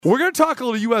We're going to talk a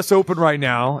little U.S. Open right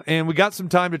now, and we got some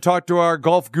time to talk to our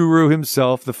golf guru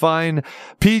himself, the fine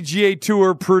PGA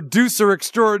Tour producer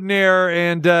extraordinaire,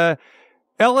 and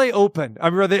L.A. Open.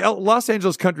 I mean, the Los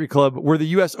Angeles Country Club, where the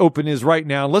U.S. Open is right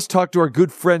now. Let's talk to our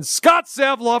good friend, Scott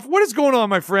Savlov. What is going on,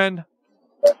 my friend?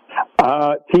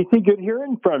 TC, good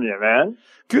hearing from you, man.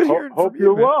 Good hearing Hope from you,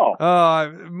 you're well.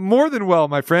 More than well,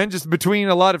 my friend. Just between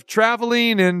a lot of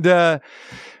traveling and a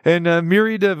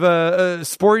myriad of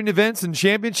sporting events and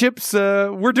championships,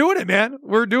 we're doing it, man.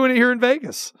 We're doing it here in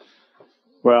Vegas.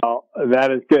 Well,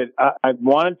 that is good. I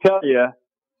want to tell you,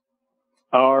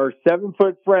 our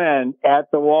 7-foot friend at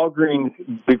the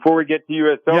Walgreens, before we get to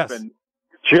U.S. Open,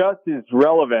 just as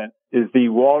relevant is the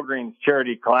Walgreens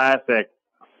Charity Classic.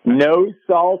 No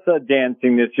salsa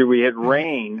dancing this year. We had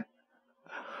rain.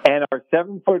 And our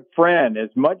 7-foot friend, as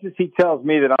much as he tells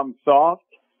me that I'm soft,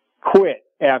 quit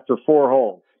after 4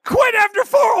 holes. Quit after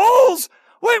 4 holes?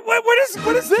 Wait,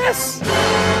 what is this?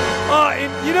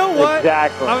 And you know what?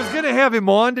 Exactly. I was going to have him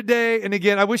on today. And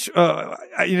again, I wish,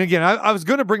 I was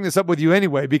going to bring this up with you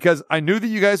anyway, because I knew that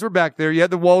you guys were back there. You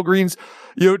had the Walgreens,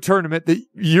 tournament that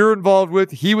you're involved with.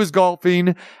 He was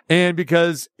golfing, and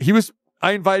because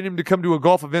I invited him to come to a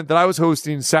golf event that I was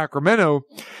hosting in Sacramento,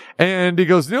 and he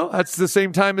goes, "No, that's the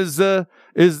same time as the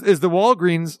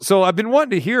Walgreens." So I've been wanting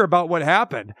to hear about what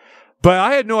happened, but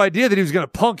I had no idea that he was going to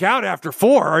punk out after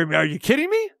 4. Are you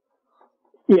kidding me?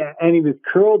 Yeah, and he was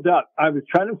curled up. I was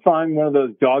trying to find one of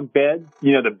those dog beds,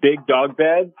 the big dog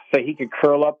beds, so he could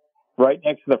curl up right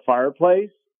next to the fireplace,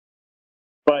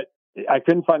 but I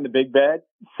couldn't find the big bed.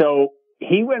 So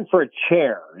he went for a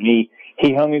chair, and he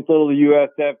hung his little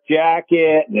USF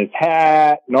jacket and his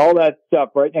hat and all that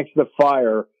stuff right next to the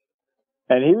fire.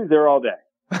 And he was there all day.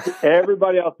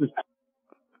 Everybody else was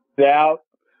out.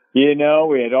 We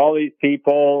had all these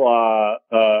people,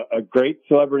 a great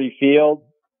celebrity field,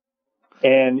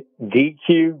 and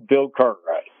DQ Bill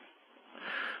Cartwright.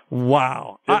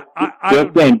 Wow.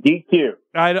 Just saying, DQ.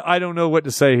 I don't know what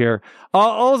to say here.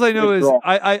 All I know is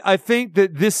I think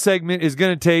that this segment is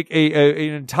going to take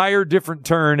an entire different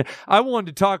turn. I wanted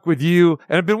to talk with you,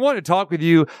 and I've been wanting to talk with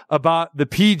you about the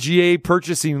PGA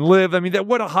purchasing LIV. I mean,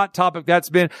 what a hot topic that's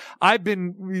been. I've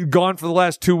been gone for the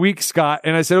last 2 weeks, Scott,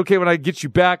 and I said, okay, when I get you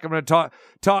back, I'm going to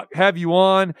have you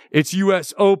on. It's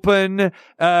U.S. Open,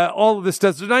 all of this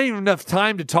stuff. There's not even enough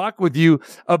time to talk with you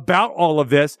about all of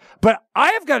this, but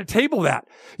I have got to table that.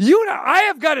 You and I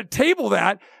have got to table that,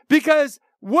 because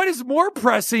what is more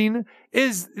pressing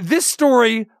is this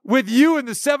story with you and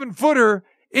the 7-footer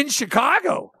in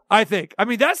Chicago, I think. I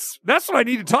mean, that's what I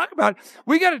need to talk about.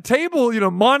 We got to table,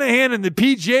 Monahan and the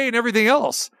PGA and everything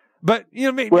else. But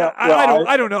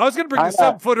I don't know. I was going to bring the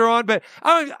 7-footer on, but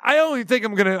I don't even think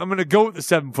I'm going to go with the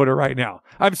 7-footer right now.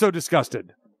 I'm so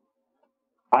disgusted.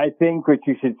 I think what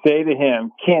you should say to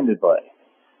him, candidly,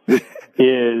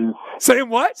 is say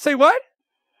what? Say what?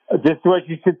 This is what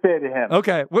you should say to him.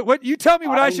 Okay. What you tell me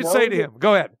what I should say to him.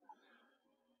 Go ahead.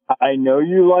 I know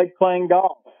you like playing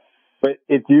golf, but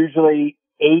it's usually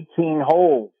 18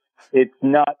 holes. It's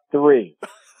not 3.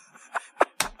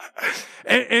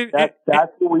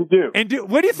 That's what we do. And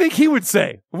what do you think he would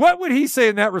say? What would he say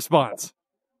in that response?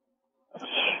 It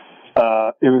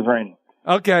was raining.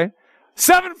 Okay.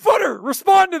 7-footer,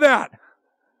 respond to that.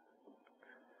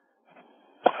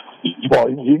 Well,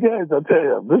 you guys, I'll tell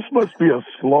you, this must be a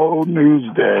slow news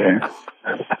day.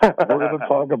 We're going to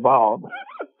talk about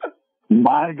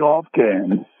my golf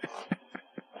game.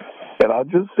 And I'll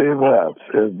just say this,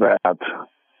 is that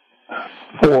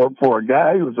for a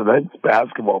guy who's an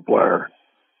ex-basketball player,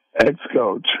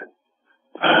 ex-coach,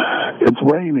 it's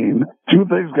raining, 2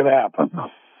 things can happen.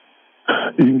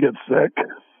 You can get sick,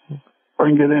 or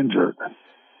you can get injured.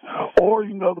 Or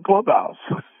you can go to the clubhouse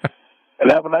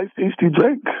and have a nice tasty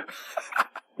drink.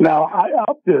 Now, I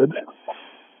opted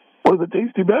for the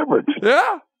tasty beverage.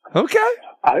 Yeah. Okay.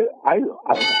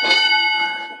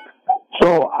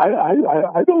 So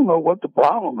I don't know what the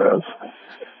problem is.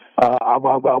 I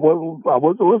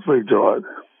wasn't listening to it.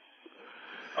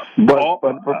 But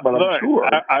I'm sure.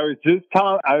 I was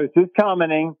just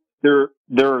commenting. There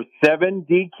are 7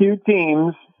 DQ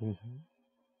teams. Mm-hmm.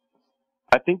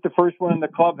 I think the first one in the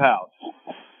clubhouse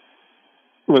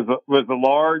was a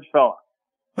large fella.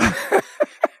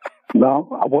 No,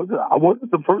 I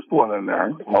wasn't the first one in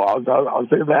there. Well, I'll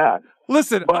say that.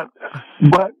 Listen, but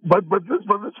this is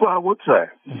what I would say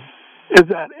is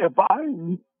that if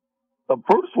I'm the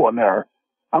first one there,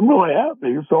 I'm really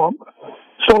happy. So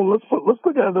let's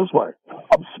look at it this way.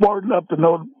 I'm smart enough to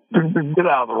know to get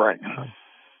out of the ring.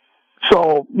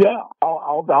 So yeah,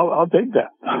 I'll take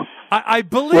that. I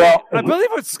believe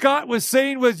what Scott was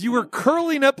saying was you were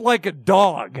curling up like a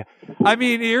dog. I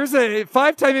mean, here's a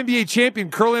 5-time NBA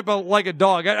champion curling up like a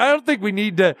dog. I don't think we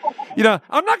need to,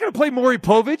 I'm not going to play Maury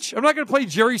Povich. I'm not going to play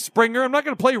Jerry Springer. I'm not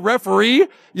going to play referee. I'm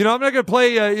not going to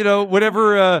play,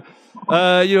 whatever,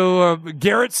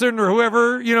 Garrettson or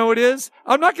whoever, it is.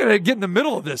 I'm not going to get in the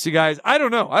middle of this, you guys. I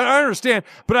don't know. I understand,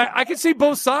 but I can see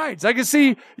both sides. I can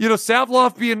see,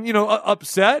 Savlov being,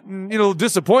 upset and,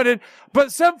 disappointed, but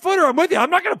 7-footer, I'm with you. I'm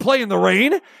not going to play in the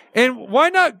rain. And why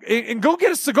not? And go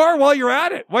get a cigar while you're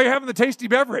at it, while you're having the tasty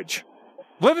beverage.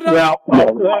 Live it up.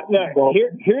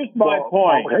 Here's my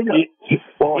point. Hang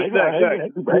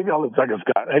on a second,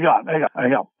 Scott. Hang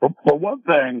on. For one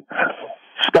thing,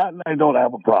 Scott and I don't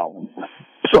have a problem,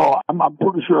 so I'm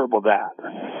pretty sure about that.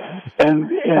 And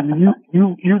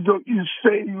you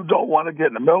say you don't want to get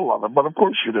in the middle of it, but of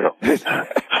course you do.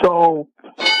 So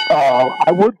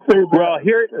I would say that. Well,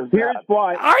 here's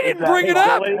why I didn't bring it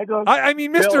up. I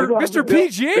mean, Mr.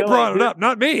 PGA brought it up,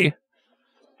 not me.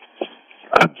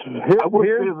 Here's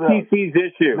TC's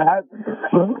issue.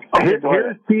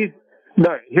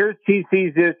 Here's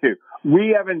TC's issue.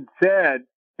 We haven't said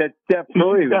that Steph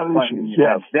Curry was playing.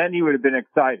 Yes. Then he would have been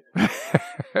excited.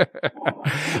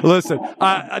 Listen,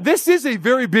 this is a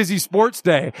very busy sports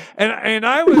day, and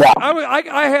I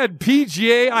had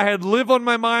PGA, I had Live on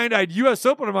my mind, I had U.S.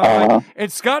 Open on my mind,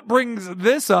 and Scott brings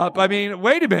this up. I mean,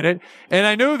 wait a minute, and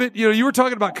I know that you were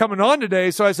talking about coming on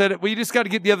today, so I said we just got to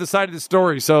get the other side of the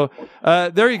story. So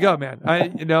there you go, man.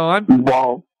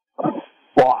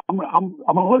 Well, I'm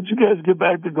going to let you guys get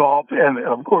back to golf. And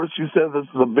of course, you said this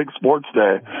is a big sports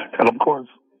day. And of course,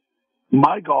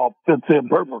 my golf fits in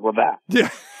perfect with that. Yeah.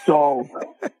 So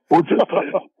we'll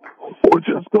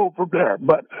just go from there.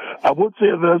 But I would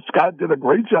say this, Scott did a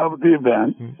great job at the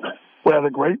event. We had a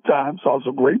great time, saw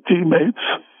some great teammates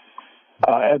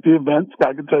at the event.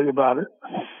 Scott can tell you about it.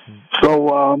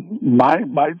 So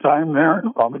my time there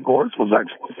on the course was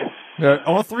excellent.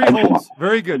 All 3 holes,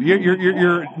 very good.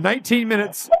 Your 19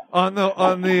 minutes on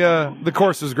the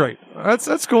course is great.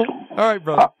 That's cool. All right,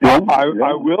 brother. I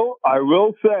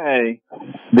will say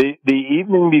the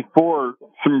evening before,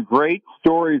 some great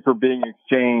stories were being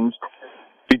exchanged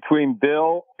between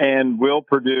Bill and Will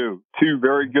Perdue, 2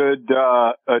 very good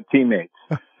teammates.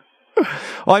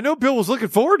 Well, I know Bill was looking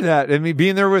forward to that. I mean,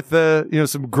 being there with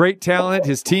some great talent,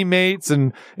 his teammates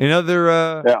and other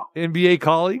NBA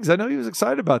colleagues. I know he was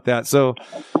excited about that. So,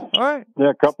 all right, yeah,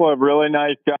 a couple of really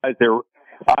nice guys there.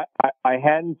 I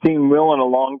hadn't seen Will in a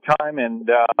long time, and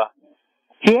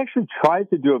he actually tried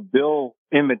to do a Bill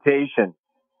imitation.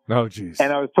 Oh, geez!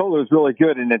 And I was told it was really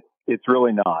good, and it's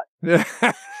really not.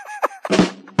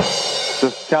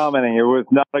 Just commenting, it was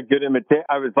not a good imitation.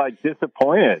 I was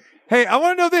disappointed. Hey, I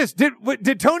want to know this: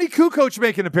 Did Tony Kukoc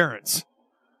make an appearance?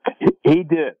 He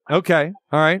did. Okay,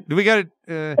 all right. Do we got it?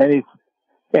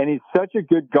 And he's such a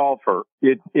good golfer.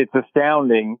 It's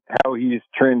astounding how he's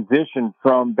transitioned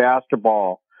from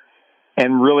basketball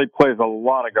and really plays a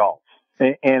lot of golf.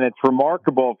 And it's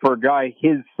remarkable for a guy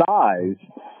his size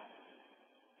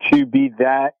to be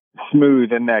that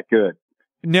smooth and that good.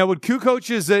 Now, would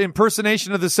Kukoc's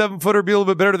impersonation of the 7-footer be a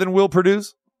little bit better than Will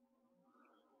Perdue's?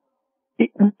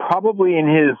 Probably in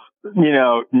his,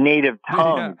 native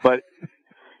tongue, but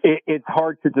it's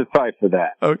hard to decipher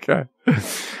that. Okay.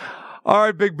 All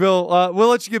right, Big Bill. We'll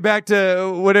let you get back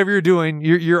to whatever you're doing.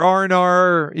 Your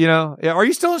R&R, Are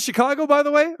you still in Chicago, by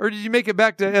the way, or did you make it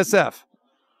back to SF?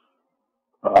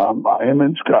 I am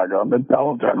in Chicago. I'm in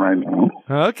Palatine right now.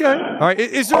 Okay. All right.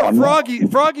 Is there a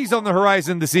Froggies on the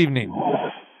horizon this evening?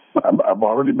 I've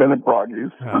already been at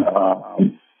Froggies.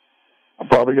 I'll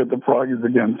probably get the Froggies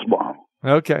again tomorrow.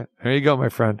 Okay. There you go, my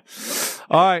friend.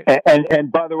 All right.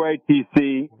 And by the way,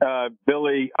 TC,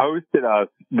 Billy hosted us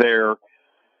there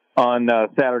on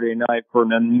Saturday night for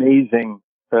an amazing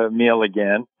meal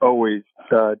again. Always,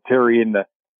 Terry in the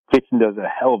kitchen does a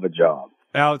hell of a job.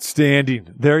 Outstanding.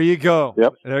 There you go.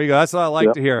 Yep. There you go. That's what I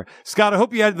like to hear. Scott, I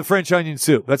hope you added the French onion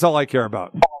soup. That's all I care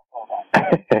about.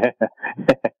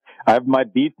 I have my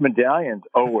beef medallions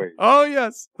always. Oh,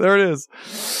 yes. There it is.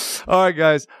 All right,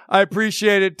 guys. I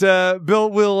appreciate it. Bill,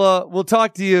 we'll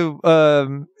talk to you,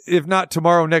 if not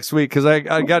tomorrow, next week, because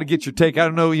I got to get your take. I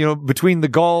don't know, between the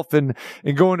golf and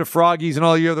going to Froggies and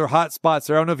all your other hot spots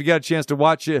there. I don't know if you got a chance to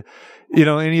watch any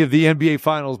of the NBA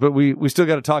finals, but we still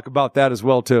got to talk about that as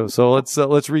well, too. So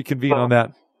let's reconvene on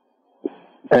that.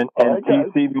 And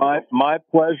TC, my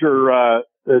pleasure,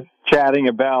 chatting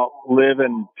about live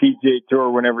and PGA Tour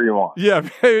whenever you want. Yeah,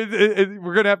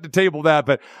 we're going to have to table that,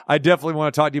 but I definitely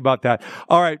want to talk to you about that.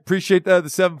 All right, appreciate the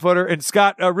 7-footer. And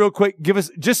Scott, real quick, give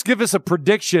us a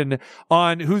prediction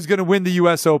on who's going to win the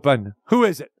U.S. Open. Who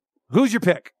is it? Who's your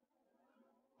pick?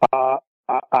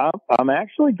 I'm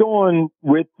actually going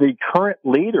with the current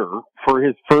leader for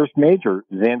his first major,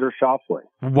 Xander Schauffele.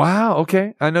 Wow.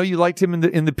 Okay, I know you liked him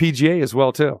in the PGA as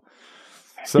well too.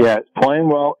 So. Yeah, it's playing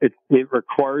well. It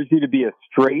requires you to be a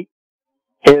straight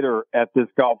hitter at this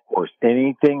golf course.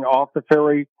 Anything off the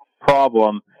fairway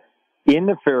problem in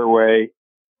the fairway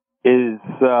is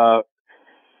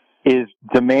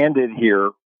demanded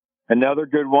here. Another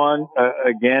good one,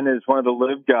 again, is one of the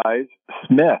live guys,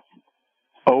 Smith.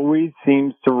 Always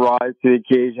seems to rise to the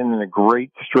occasion and a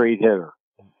great straight hitter.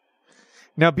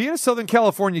 Now, being a Southern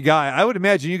California guy, I would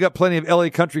imagine you got plenty of LA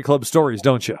Country Club stories,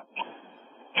 don't you?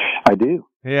 I do.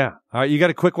 Yeah. All right. You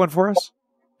got a quick one for us?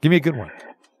 Give me a good one.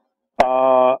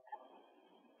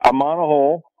 I'm on a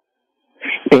hole,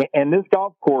 and this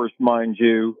golf course, mind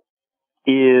you,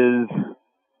 is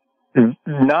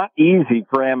not easy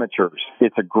for amateurs.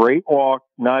 It's a great walk,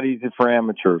 not easy for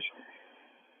amateurs.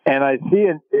 And I see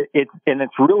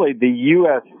it's really the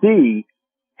USC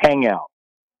hangout.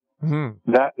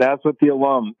 Mm-hmm. That's what the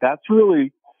alum. That's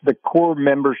really the core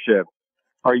membership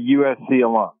are USC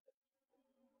alum.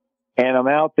 And I'm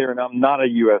out there, and I'm not a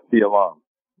USC alum.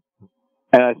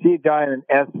 And I see a guy in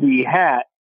an SC hat,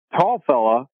 tall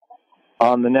fella,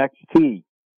 on the next tee.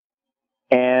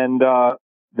 And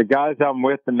the guys I'm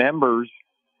with, the members,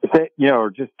 are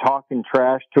just talking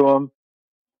trash to him.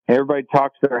 Everybody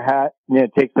takes their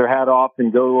hat off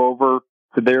and go over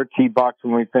to their tee box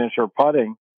when we finish our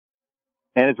putting.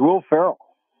 And it's Will Ferrell.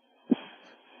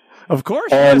 Of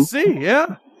course, USC,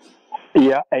 yeah.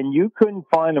 Yeah, and you couldn't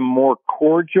find a more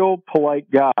cordial, polite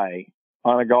guy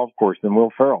on a golf course than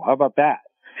Will Ferrell. How about that?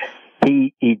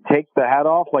 He takes the hat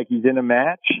off like he's in a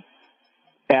match,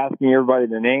 asking everybody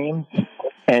their names,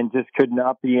 and just could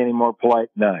not be any more polite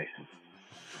and nice.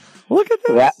 Look at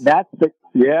this. That's the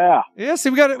yeah. Yeah, see,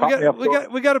 we got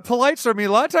a polite story. I mean,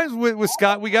 a lot of times with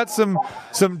Scott, we got some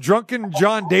drunken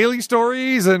John Daly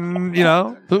stories, and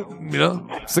cigars.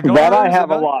 That I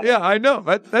have a lot. Yeah, I know.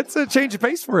 That's a change of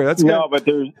pace for you. That's good. No, but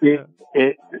there's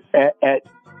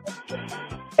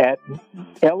at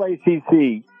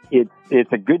LACC,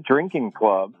 it's a good drinking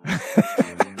club.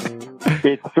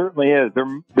 It certainly is. There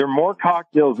are more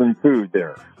cocktails than food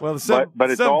there. Well, but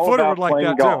it's all about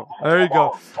playing golf. Too. There you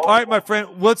go. All right, my friend.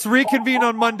 Let's reconvene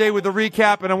on Monday with a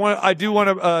recap, and I do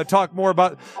want to talk more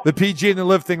about the PG and the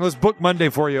Live thing. Let's book Monday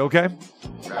for you, okay?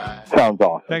 Sounds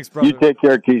awesome. Thanks, brother. You take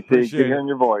care, TC. Appreciate Good hearing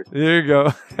your voice. There you go.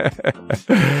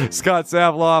 Scott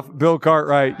Savlov, Bill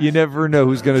Cartwright. You never know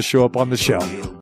who's going to show up on the show.